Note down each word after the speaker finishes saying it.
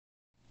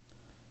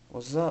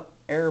What's up,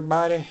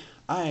 everybody?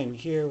 I am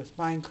here with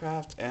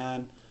Minecraft,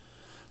 and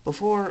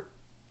before...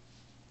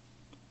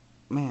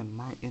 Man,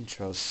 my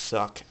intros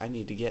suck. I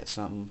need to get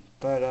something.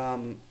 But,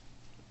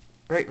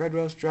 Great Red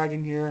Roast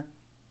Dragon here.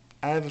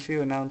 I have a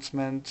few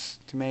announcements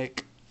to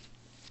make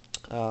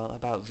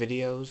about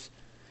videos.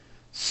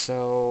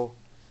 So,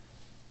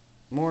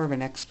 more of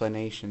an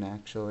explanation,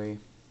 actually.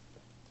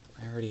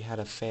 I already had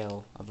a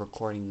fail of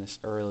recording this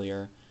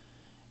earlier,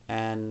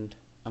 and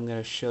I'm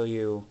going to show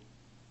you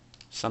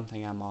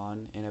something I'm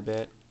on in a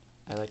bit.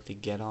 I like to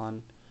get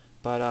on.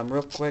 But,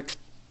 real quick,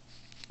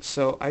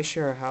 so I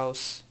share a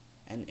house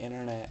and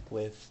internet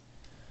with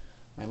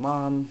my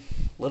mom,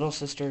 little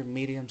sister,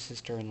 medium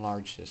sister, and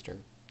large sister.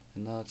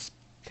 And that's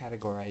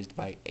categorized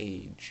by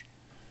age.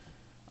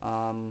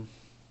 Um,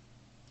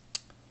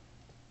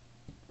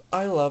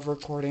 I love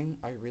recording,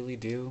 I really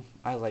do.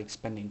 I like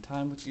spending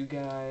time with you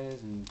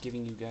guys and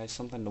giving you guys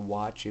something to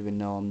watch, even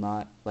though I'm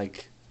not,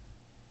 like,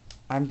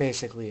 I'm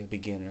basically a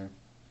beginner.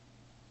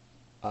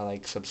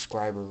 Like,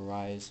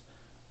 subscriber-wise,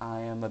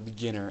 I am a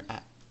beginner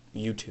at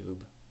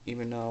YouTube.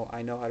 Even though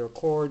I know how to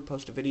record,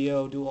 post a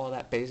video, do all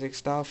that basic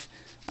stuff,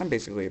 I'm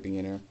basically a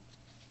beginner.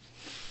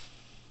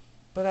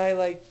 But I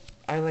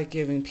like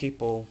giving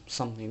people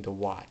something to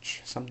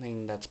watch,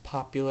 something that's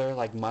popular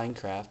like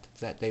Minecraft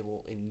that they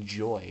will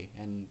enjoy.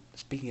 And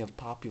speaking of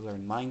popular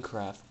in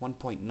Minecraft,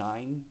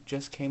 1.9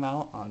 just came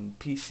out on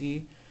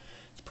PC.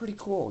 It's pretty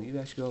cool. You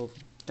guys should go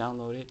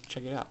download it,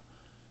 check it out.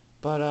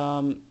 But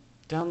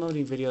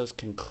downloading videos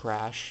can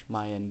crash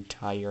my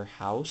entire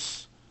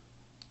house.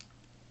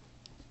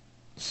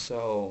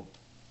 So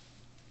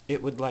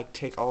it would like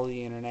take all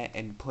the internet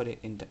and put it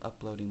into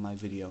uploading my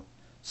video.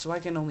 So I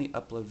can only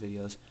upload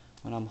videos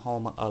when I'm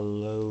home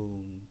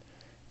alone.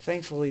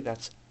 Thankfully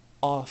that's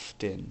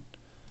often,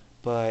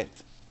 but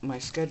my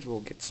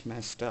schedule gets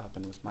messed up,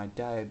 and with my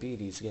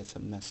diabetes it gets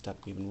messed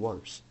up even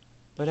worse.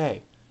 But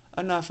hey,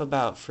 enough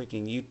about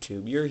freaking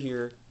YouTube. You're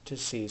here to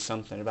see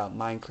something about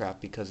Minecraft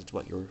because it's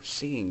what you're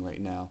seeing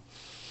right now.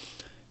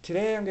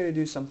 Today I'm going to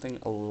do something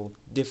a little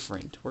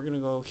different. We're going to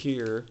go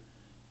here,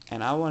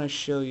 and I want to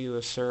show you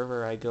a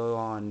server I go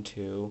on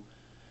to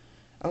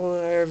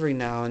every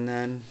now and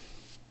then.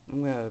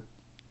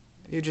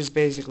 You just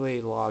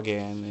basically log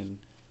in, and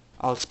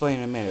I'll explain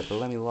in a minute, but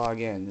let me log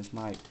in. This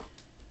might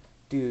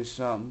do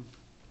some.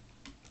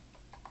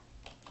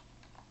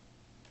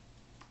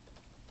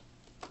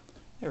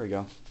 There we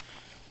go.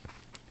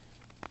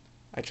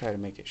 I try to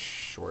make it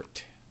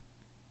short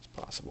as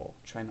possible.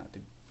 Try not to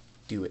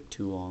do it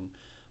too long.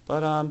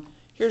 But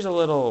here's a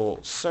little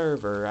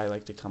server I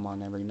like to come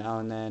on every now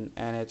and then,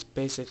 and it's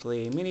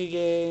basically mini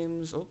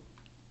games.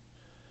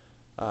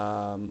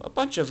 A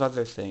bunch of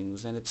other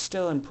things, and it's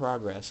still in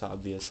progress,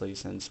 obviously,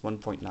 since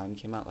 1.9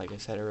 came out, like I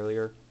said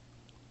earlier.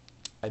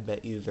 I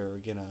bet you they're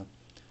gonna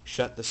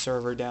shut the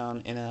server down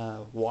in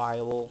a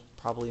while,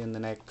 probably in the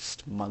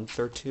next month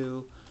or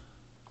two,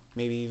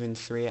 maybe even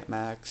 3 at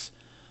max.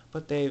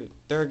 But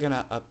they're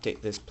gonna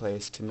update this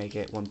place to make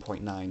it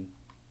 1.9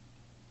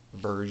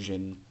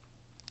 version.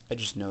 I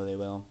just know they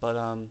will. But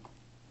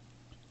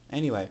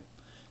anyway,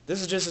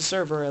 this is just a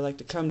server I like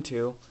to come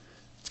to.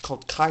 It's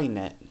called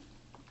Keinett.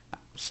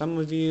 Some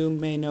of you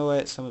may know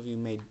it, some of you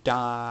may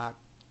not.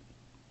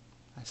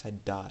 I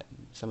said dot.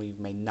 Some of you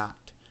may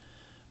not.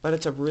 But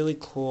it's a really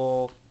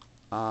cool,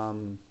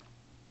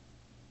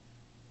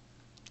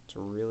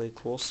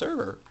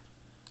 server.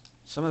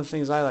 Some of the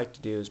things I like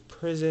to do is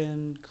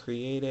prison,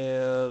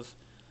 creative,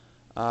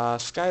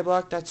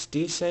 skyblock, that's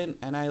decent,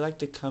 and I like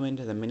to come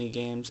into the mini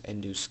games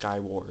and do sky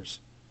wars.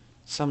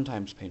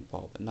 Sometimes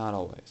paintball, but not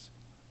always.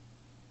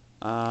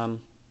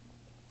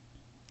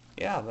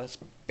 Yeah, this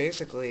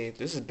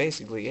is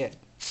basically it.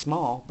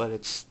 Small, but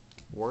it's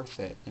worth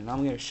it. And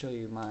I'm going to show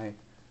you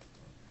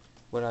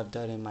what I've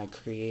done in my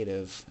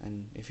creative.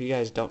 And if you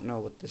guys don't know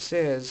what this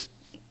is,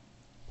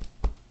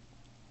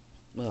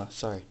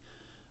 sorry.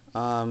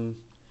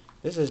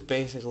 This is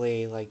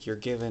basically like you're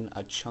given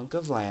a chunk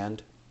of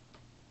land,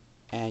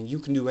 and you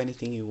can do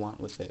anything you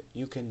want with it.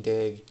 You can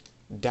dig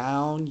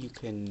down, you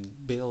can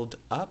build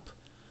up,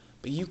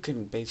 but you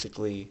can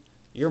basically,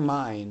 your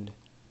mind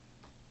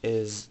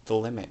is the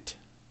limit,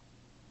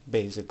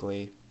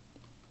 basically.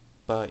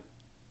 But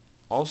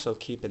also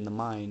keep in the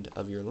mind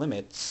of your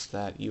limits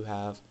that you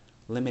have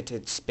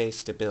limited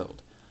space to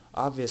build.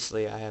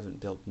 Obviously, I haven't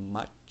built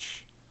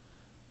much,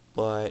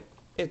 but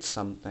it's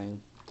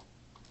something.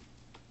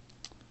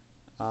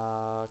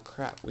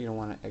 Crap, we don't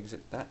want to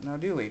exit that now,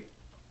 do we?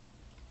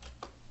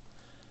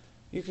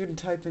 You can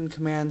type in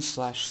command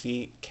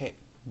 /c k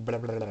blah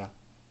blah blah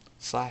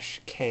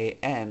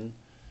 /kn.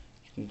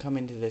 You can come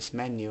into this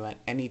menu at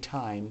any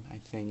time, I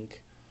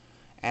think.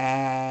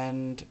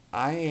 And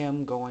I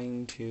am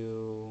going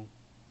to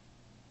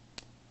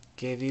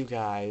give you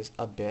guys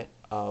a bit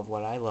of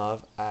what I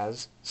love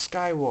as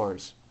Sky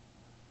Wars.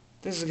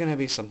 This is going to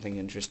be something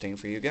interesting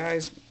for you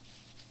guys,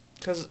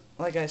 because,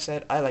 like I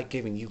said, I like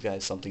giving you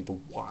guys something to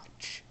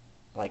watch.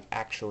 Like,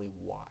 actually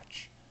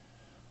watch.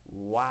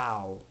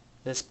 Wow,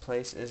 this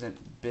place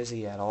isn't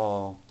busy at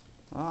all.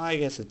 Well, I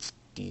guess it's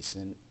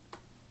decent.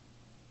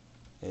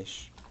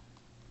 ish.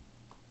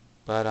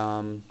 But,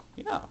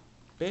 yeah.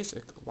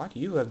 Basic. Why do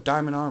you have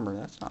diamond armor?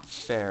 That's not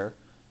fair.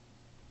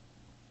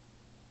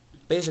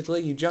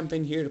 Basically, you jump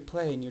in here to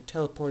play and you're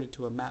teleported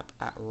to a map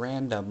at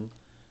random.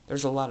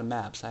 There's a lot of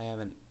maps. I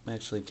haven't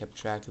actually kept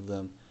track of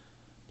them.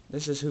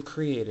 This is who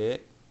created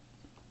it.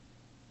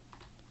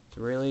 It's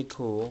really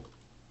cool.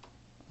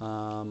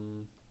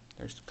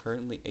 There's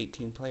currently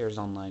 18 players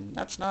online.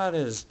 That's not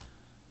as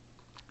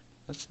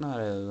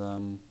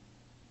admin,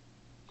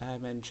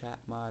 chat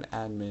mod,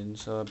 admin.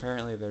 So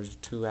apparently there's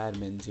 2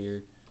 admins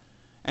here.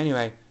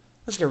 Anyway,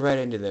 let's get right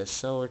into this.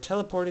 So we're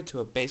teleported to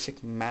a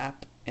basic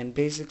map, and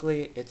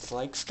basically it's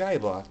like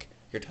Skyblock.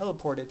 You're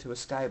teleported to a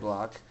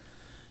Skyblock.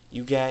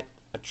 You get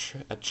a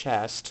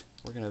chest.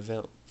 We're gonna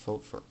vote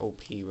for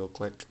OP real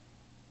quick.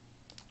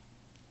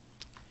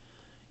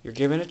 You're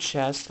given a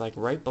chest, like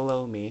right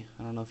below me.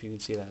 I don't know if you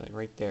can see that, like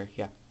right there.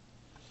 Yeah.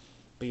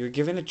 But you're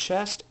given a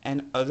chest,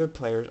 and other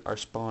players are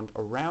spawned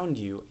around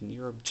you, and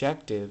your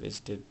objective is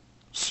to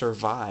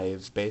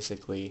survive,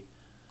 basically.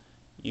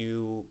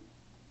 You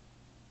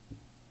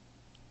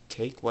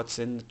take what's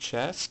in the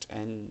chest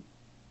and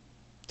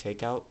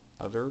take out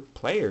other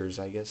players.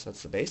 I guess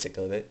that's the basic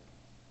of it.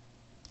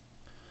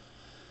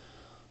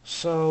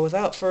 So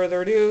without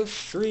further ado,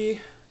 3,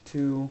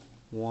 2,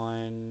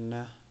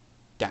 1,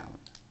 down.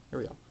 Here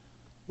we go.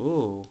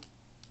 Ooh.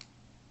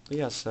 We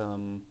got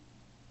some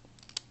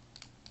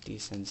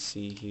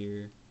decency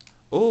here.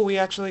 Ooh, we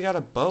actually got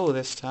a bow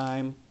this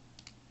time.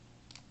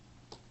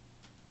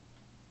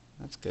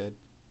 That's good.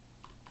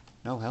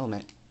 No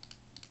helmet.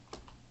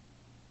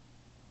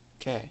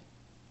 Okay.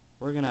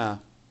 We're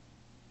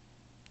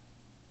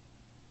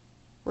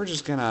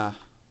just gonna,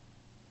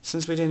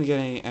 since we didn't get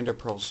any ender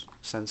pearls,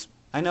 since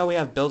I know we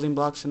have building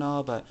blocks and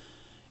all, but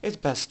it's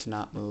best to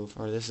not move,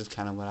 or this is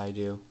kind of what I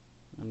do.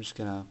 I'm just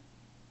gonna,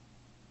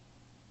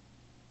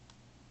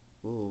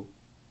 ooh.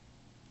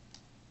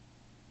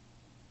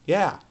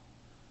 Yeah.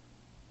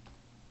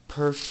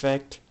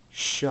 Perfect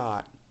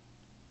shot.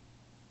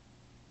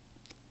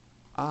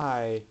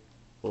 I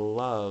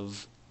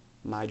love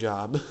my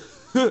job.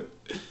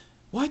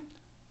 What?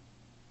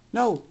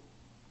 No.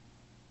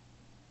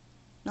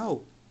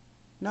 No.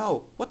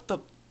 No. What the?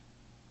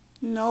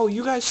 No,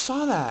 you guys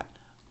saw that.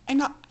 I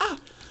not. Ah!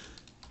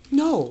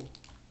 No.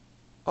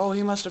 Oh,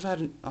 he must have had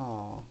an.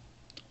 Oh.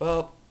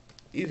 Well,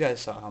 you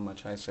guys saw how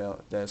much I failed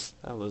at this.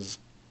 That was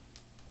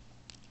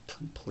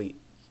complete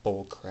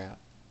bull crap.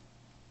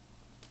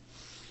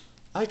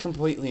 I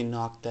completely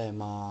knocked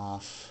them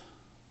off.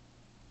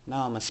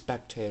 Now I'm a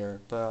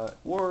spectator, but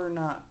we're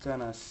not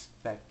gonna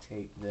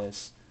spectate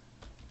this.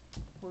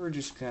 We're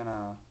just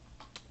gonna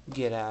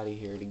get out of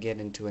here to get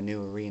into a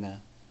new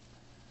arena.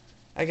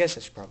 I guess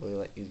I should probably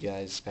let you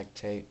guys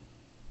spectate.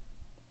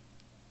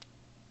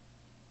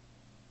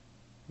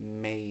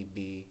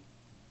 Maybe.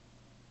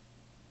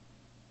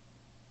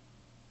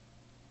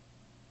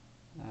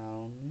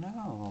 Oh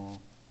no.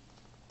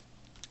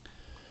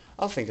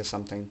 I'll think of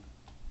something.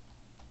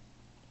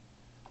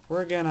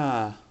 We're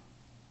gonna...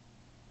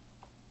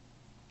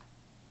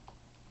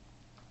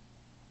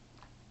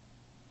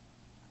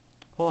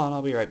 Hold on,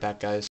 I'll be right back,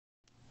 guys.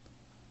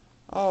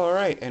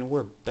 Alright, and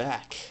we're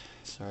back.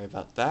 Sorry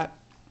about that.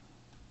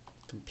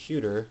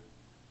 Computer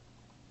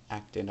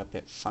acting a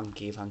bit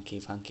funky.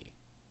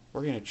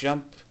 We're gonna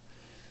jump.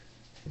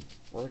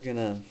 We're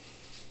gonna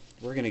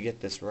get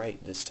this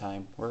right this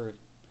time.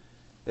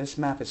 This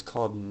map is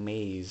called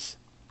Maze.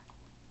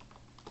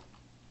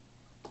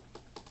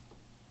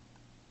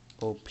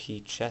 OP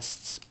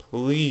chests,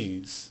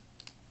 please.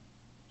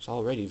 There's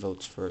already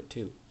votes for it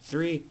too.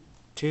 3,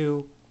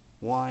 2,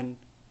 1,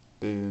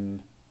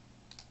 boom.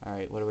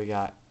 Alright, what do we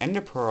got?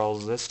 Ender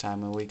pearls this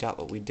time, and we got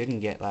what we didn't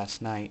get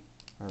last night,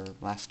 or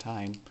last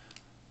time.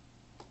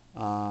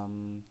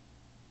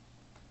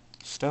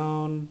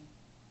 Stone,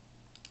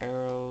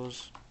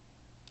 arrows,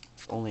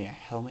 with only a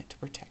helmet to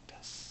protect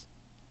us.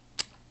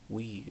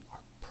 We are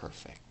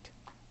perfect.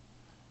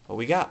 But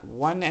we got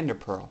 1 ender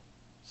pearl,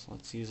 so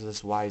let's use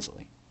this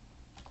wisely.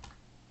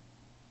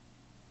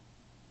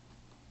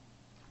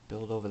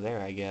 Build over there,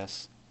 I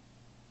guess.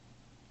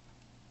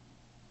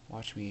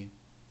 Watch me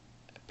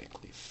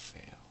epically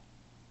fail.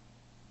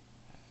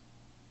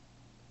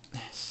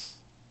 Yes.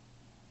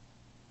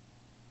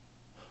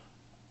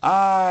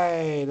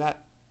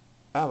 That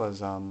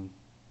was,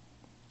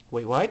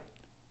 wait, what?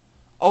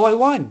 Oh, I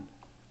won!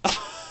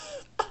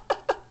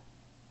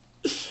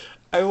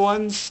 I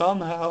won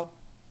somehow.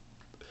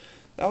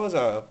 I was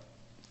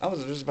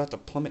just about to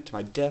plummet to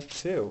my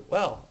death, too.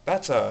 Well,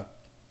 that's how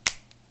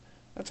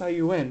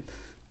you win.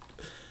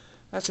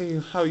 That's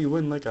how you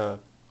win, like a...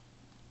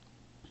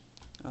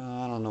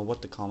 I don't know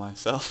what to call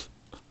myself.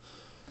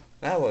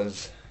 That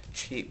was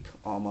cheap,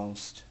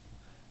 almost.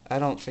 I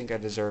don't think I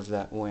deserved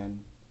that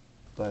win.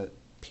 But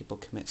people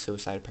commit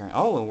suicide apparently.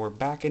 Oh, and we're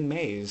back in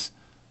Maze.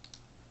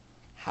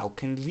 How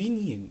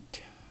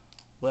convenient.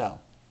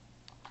 Well,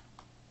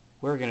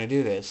 we're gonna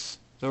do this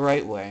the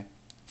right way.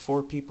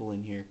 4 people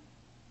in here.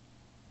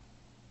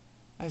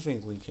 I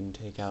think we can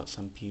take out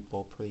some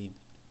people pretty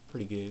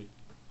good.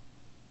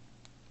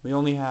 We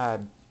only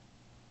had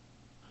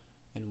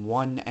in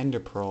one ender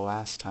pearl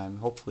last time.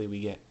 Hopefully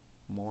we get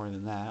more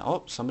than that.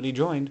 Oh, somebody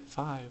joined.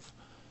 5.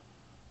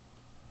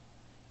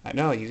 I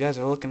know, you guys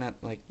are looking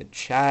at like the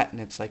chat and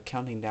it's like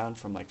counting down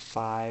from like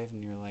 5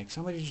 and you're like,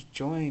 somebody just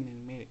joined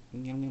and made it. I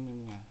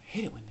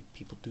hate it when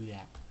people do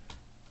that.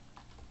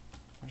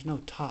 There's no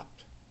top.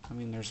 I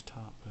mean, there's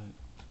top, but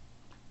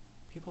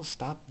people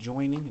stop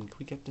joining and can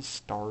we get this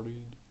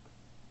started?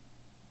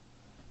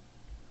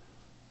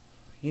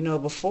 You know,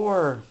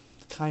 before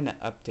Keinett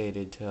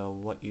updated to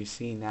what you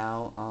see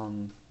now,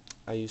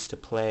 I used to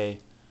play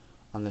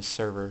on this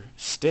server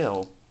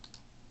still.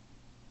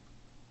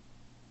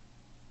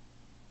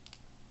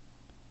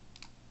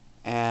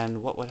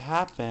 And what would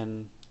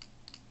happen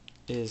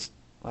is,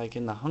 like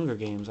in the Hunger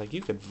Games, like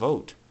you could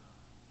vote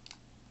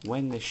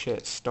when this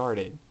shit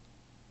started.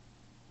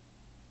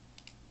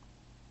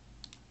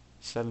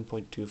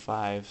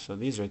 7.25, so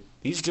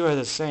these two are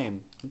the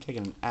same. I'm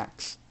taking an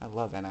axe. I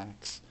love an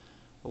axe.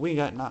 But we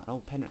got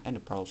no pen ender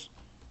pearls.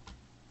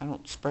 I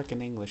don't speak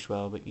in English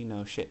well, but you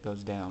know shit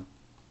goes down.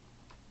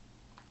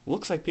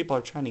 Looks like people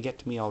are trying to get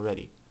to me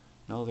already.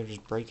 No, they're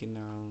just breaking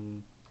their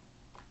own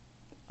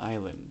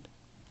island.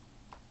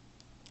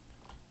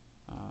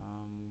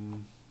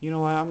 You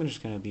know what? I'm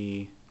just gonna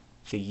be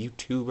the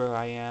YouTuber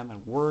I am,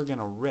 and we're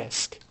gonna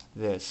risk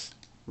this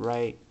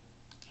right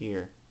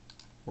here.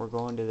 We're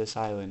going to this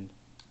island.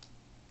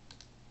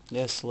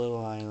 This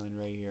little island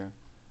right here.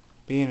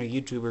 Being a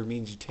YouTuber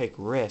means you take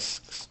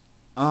risks.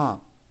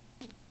 Oh,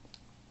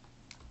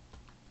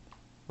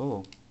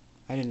 I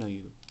didn't know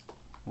you.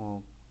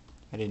 Well,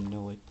 I didn't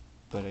know it,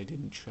 but I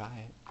didn't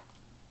try it.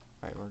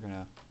 Alright, we're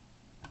gonna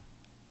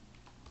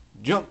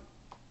jump.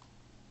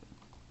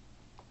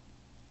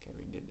 Okay,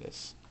 we did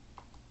this.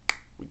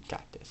 We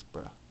got this,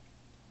 bro.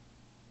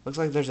 Looks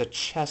like there's a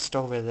chest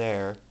over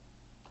there,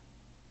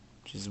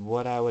 which is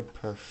what I would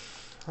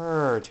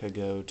prefer to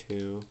go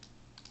to.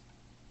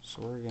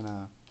 So we're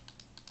gonna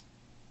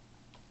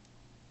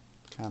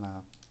kind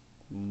of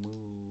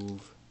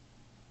move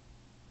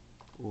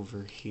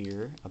over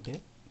here a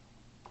bit.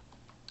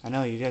 I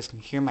know you guys can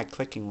hear my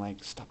clicking,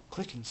 like, stop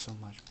clicking so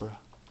much, bruh.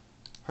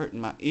 Hurting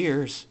my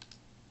ears.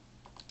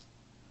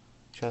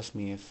 Trust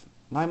me, if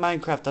my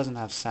Minecraft doesn't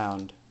have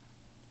sound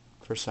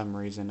for some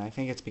reason, I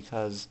think it's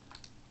because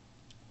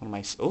one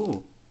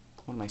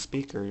of my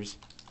speakers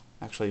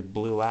actually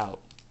blew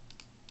out.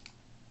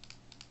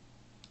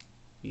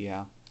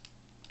 Yeah.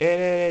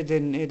 It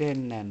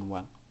didn't end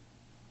well.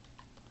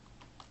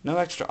 No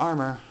extra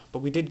armor, but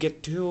we did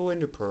get 2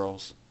 ender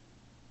pearls,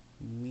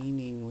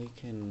 meaning we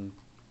can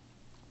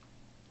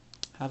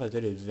have a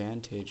good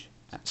advantage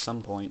at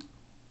some point.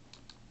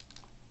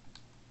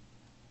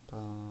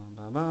 Bum,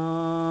 bum,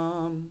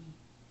 bum.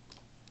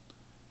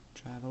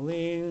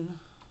 Traveling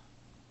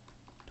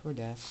toward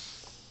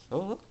death. Oh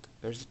look,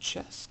 there's a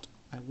chest.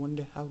 I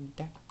wonder how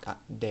that got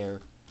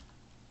there.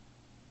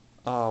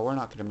 Oh, we're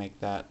not gonna make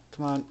that.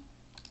 Come on.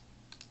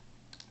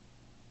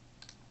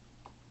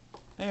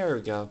 There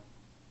we go.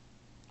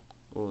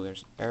 Oh,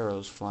 there's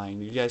arrows flying.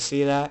 Did you guys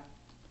see that?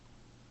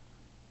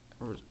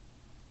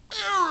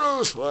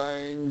 Arrows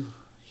flying.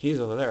 He's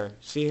over there.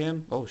 See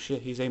him? Oh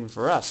shit, he's aiming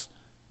for us.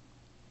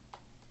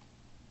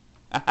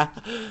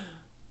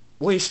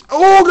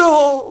 Oh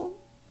no!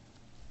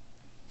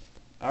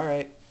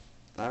 Alright.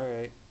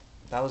 Alright.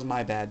 That was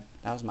my bad.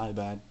 That was my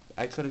bad.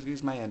 I could have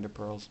used my ender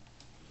pearls.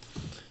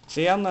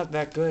 See, I'm not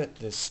that good at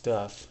this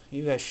stuff.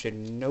 You guys should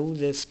know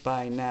this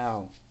by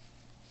now.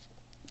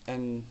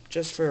 And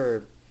just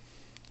for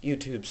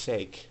YouTube's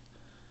sake.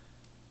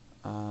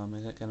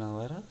 Is it gonna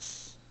let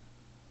us?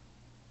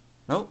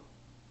 Nope.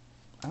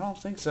 I don't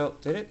think so.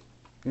 Did it?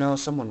 No,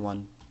 someone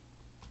won.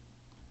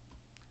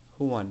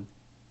 Who won?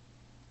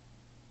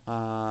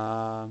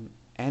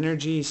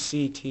 Energy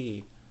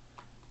CT.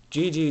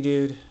 GG,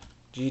 dude.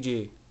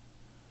 GG.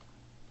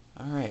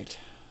 Alright.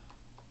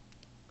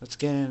 Let's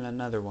get in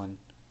another one.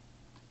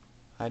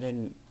 I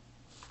didn't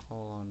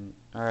fall on...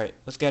 Alright,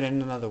 let's get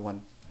in another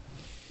one.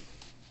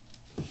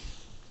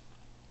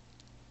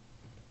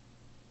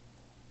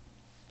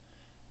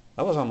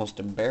 That was almost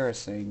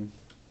embarrassing.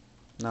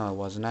 No, it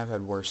wasn't. I've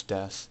had worse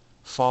deaths.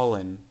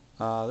 Fallen.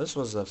 This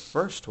was the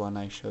first one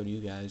I showed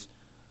you guys.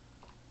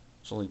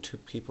 There's only 2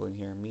 people in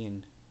here, me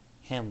and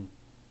him.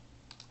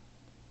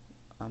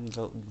 I'm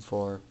voting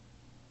for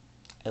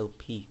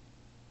LP.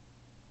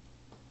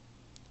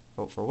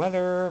 Vote for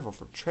weather, vote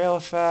for trail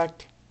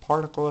effect,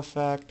 particle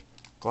effect,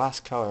 glass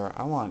color.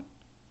 I want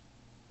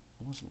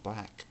some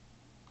black.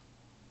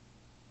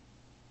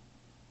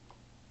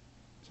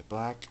 Is it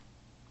black?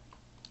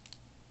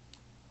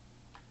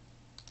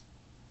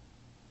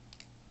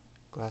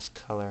 Glass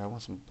color. I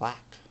want some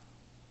black.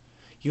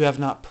 You have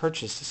not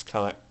purchased this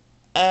color.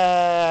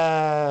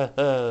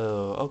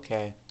 Oh,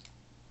 okay.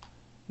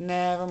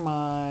 Never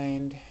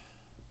mind.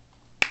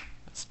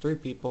 That's 3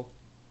 people.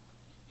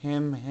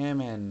 Him,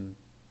 and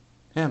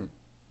him.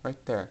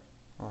 Right there.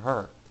 Or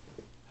her.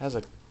 Has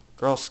a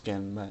girl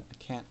skin, but I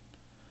can't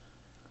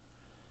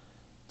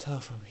tell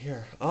from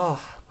here.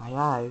 Oh, my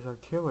eyes are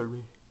killing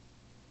me.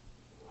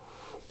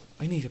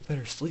 I need a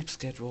better sleep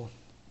schedule.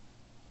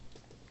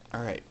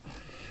 Alright.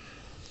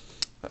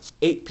 That's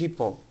 8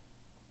 people.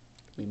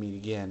 We meet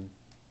again.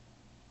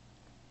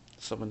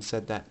 Someone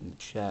said that in the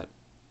chat.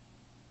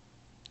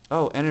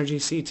 Oh, Energy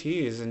CT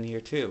is in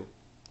here too.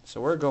 So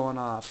we're going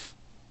off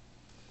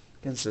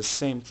against the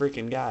same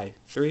freaking guy.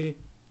 3,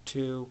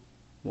 2,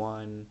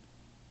 1,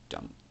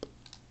 dump.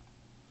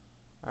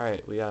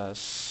 Alright, we got a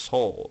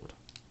sold.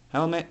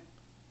 Helmet.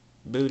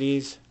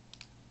 Booties.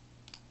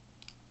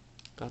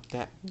 Got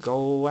that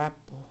gold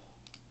apple.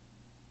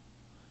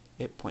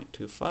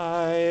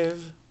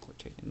 8.25. We're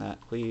taking that,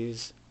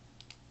 please.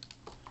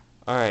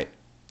 Alright.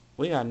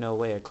 We got no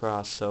way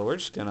across, so we're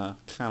just gonna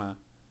kinda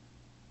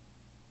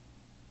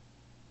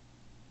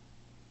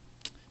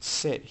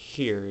sit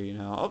here, you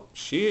know. Oh,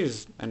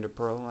 she's ender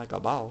pearling like a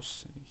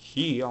boss.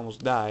 He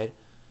almost died.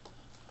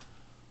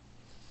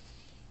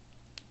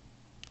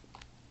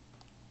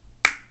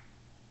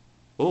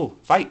 Ooh,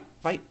 fight,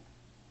 fight.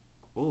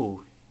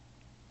 Ooh,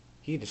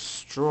 he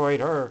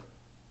destroyed her.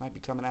 Might be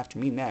coming after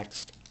me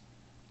next.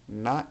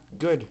 Not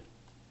good.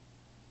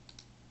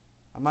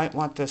 I might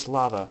want this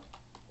lava.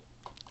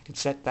 I can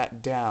set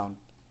that down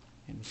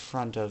in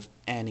front of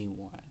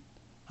anyone.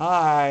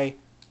 Hi.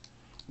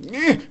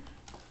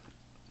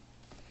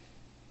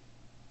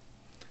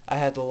 I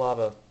had the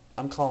lava.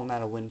 I'm calling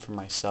that a win for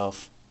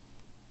myself.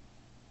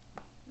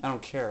 I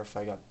don't care if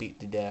I got beat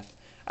to death.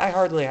 I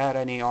hardly had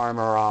any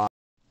armor on.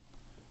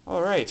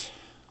 Alright.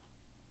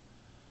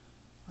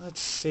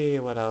 Let's see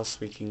what else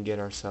we can get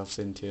ourselves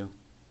into.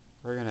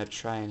 We're gonna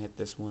try and hit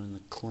this one in the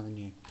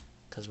corner,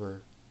 because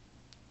we're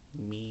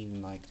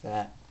mean like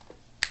that.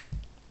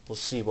 We'll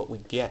see what we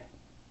get.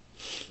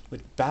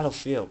 With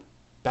Battlefield.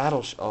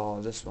 Oh,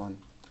 this one.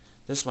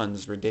 This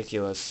one's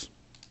ridiculous.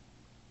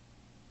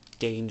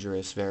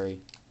 Dangerous,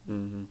 very.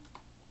 The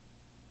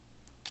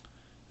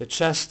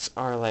chests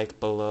are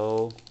like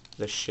below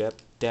the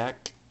ship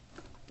deck.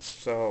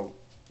 So,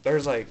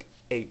 there's like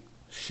 8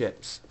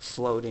 ships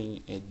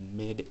floating in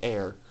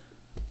mid-air.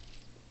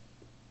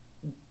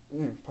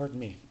 Pardon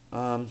me.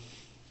 Pardon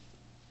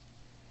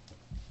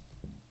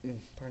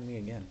me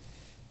again.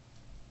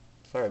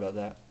 Sorry about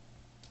that.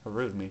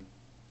 Rude me.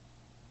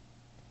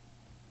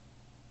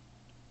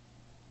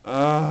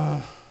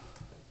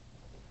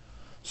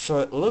 So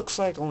it looks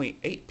like only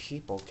 8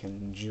 people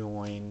can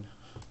join.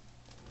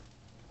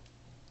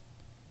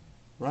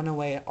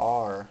 Runaway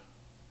R.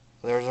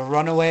 There's a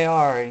runaway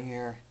R in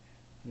here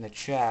in the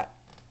chat.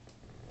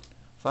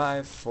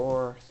 5,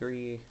 4,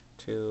 3,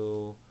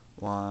 2,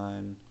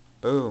 1.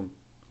 Boom.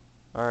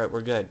 Alright,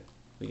 we're good.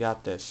 We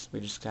got this. We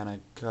just kind of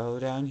go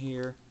down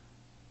here.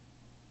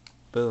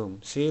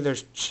 Boom. See,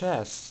 there's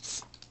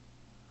chests.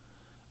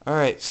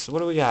 Alright, so what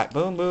do we got?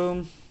 Boom,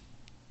 boom.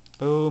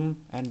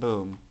 Boom, and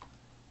boom.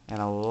 And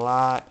a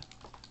lot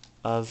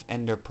of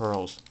ender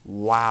pearls.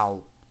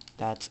 Wow.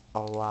 That's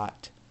a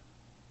lot.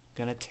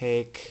 Gonna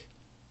take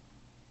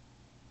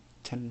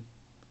 10.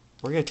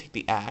 We're gonna take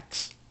the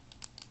axe.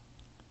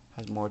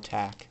 Has more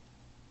attack.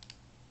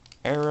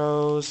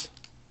 Arrows.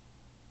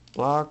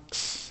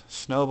 Blocks.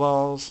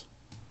 Snowballs.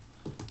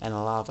 And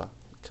lava.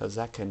 Because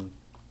that can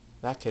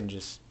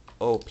just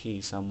OP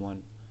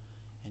someone.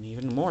 And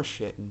even more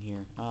shit in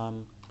here.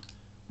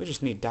 We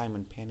just need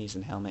diamond panties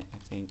and helmet, I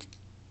think.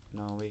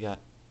 No, we got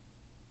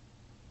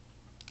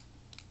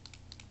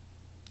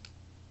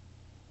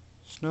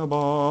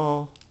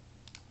snowball.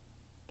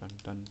 Dun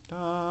dun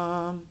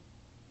dun.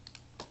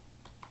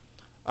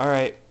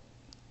 Alright.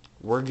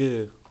 We're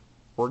good.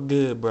 We're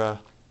good, bruh.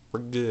 We're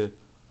good.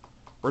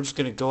 We're just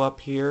gonna go up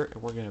here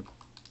and we're gonna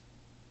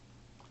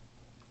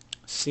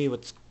see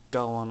what's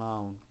going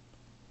on.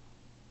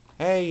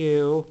 Hey,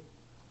 you.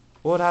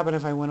 What would happen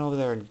if I went over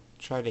there and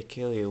tried to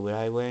kill you? Would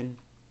I win?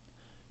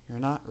 You're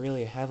not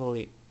really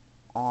heavily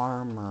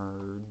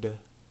armored.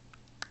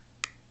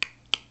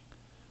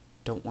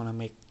 Don't want to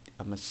make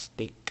a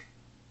mistake.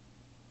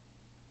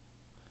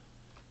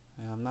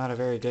 And I'm not a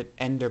very good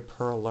ender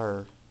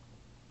pearler.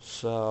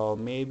 So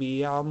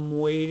maybe I'm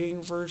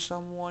waiting for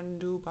someone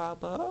to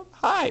pop up.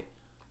 Hi!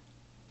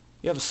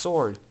 You have a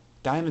sword.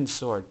 Diamond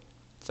sword.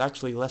 It's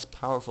actually less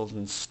powerful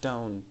than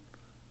stone.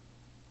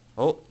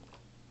 Oh.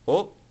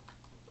 Oh.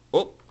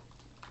 Oh.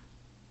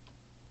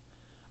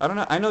 I don't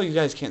know. I know you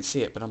guys can't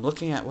see it, but I'm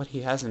looking at what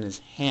he has in his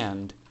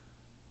hand.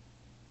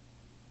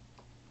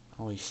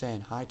 Oh, he's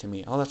saying hi to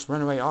me. Oh, that's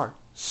Runaway R.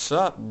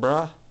 Sup,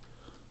 bruh?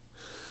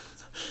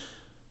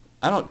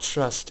 I don't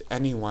trust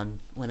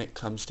anyone when it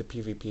comes to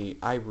PvP.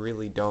 I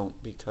really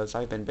don't, because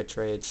I've been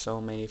betrayed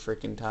so many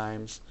freaking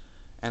times.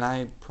 And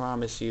I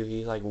promise you,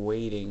 he's like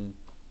waiting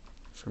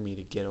for me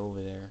to get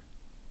over there.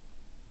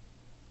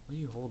 What are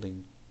you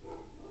holding?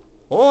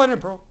 Oh, Ender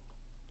Pearl!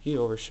 He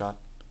overshot.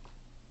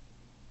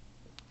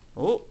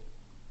 Oh!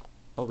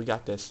 Oh, we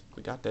got this.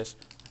 We got this.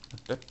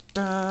 Da,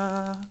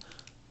 da, da.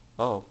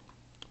 Oh.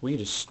 We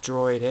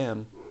destroyed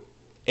him.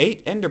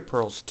 8 Ender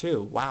Pearls,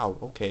 too. Wow,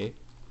 okay.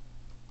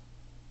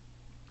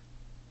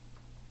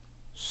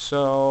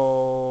 So...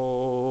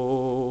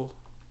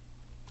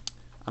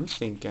 I'm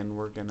thinking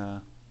we're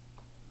gonna...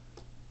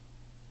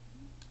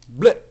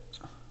 Blip!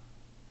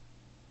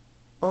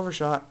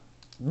 overshot.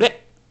 Blech!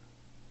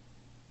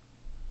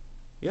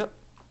 Yep.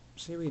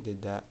 See, we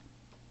did that.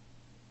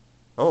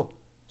 Oh,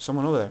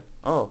 someone over there.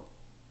 Oh,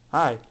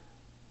 hi.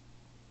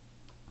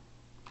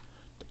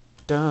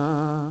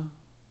 Duh.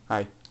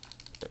 Hi.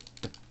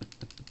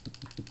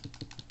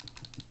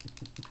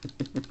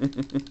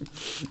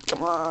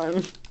 Come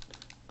on.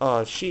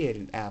 Oh, she ate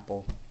an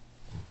apple.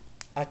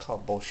 I call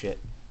bullshit.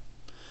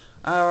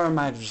 Or I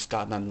might have just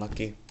gotten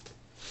unlucky.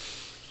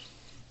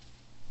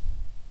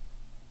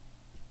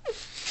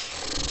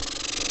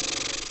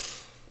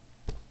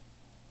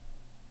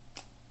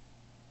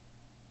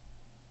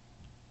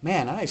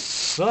 Man, I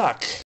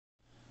suck.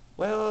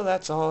 Well,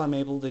 that's all I'm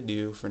able to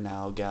do for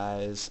now,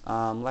 guys.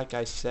 Like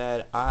I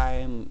said,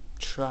 I'm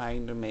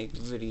trying to make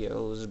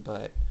videos,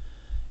 but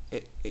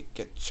it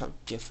gets so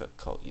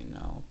difficult, you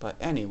know. But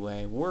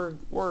anyway, we're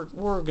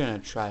gonna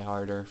try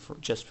harder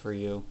just for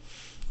you.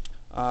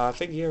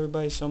 Thank you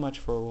everybody so much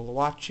for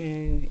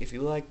watching. If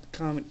you like the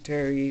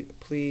commentary,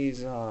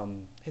 please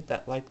hit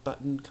that like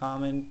button,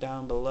 comment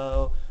down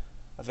below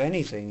of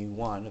anything you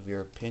want, of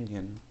your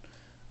opinion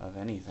of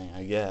anything,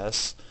 I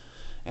guess.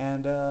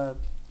 And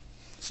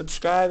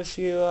subscribe if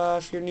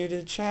you're new to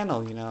the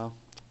channel, you know.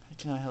 It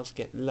kind of helps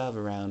get love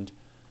around.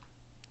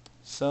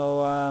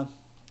 So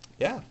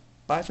yeah,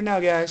 bye for now,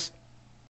 guys.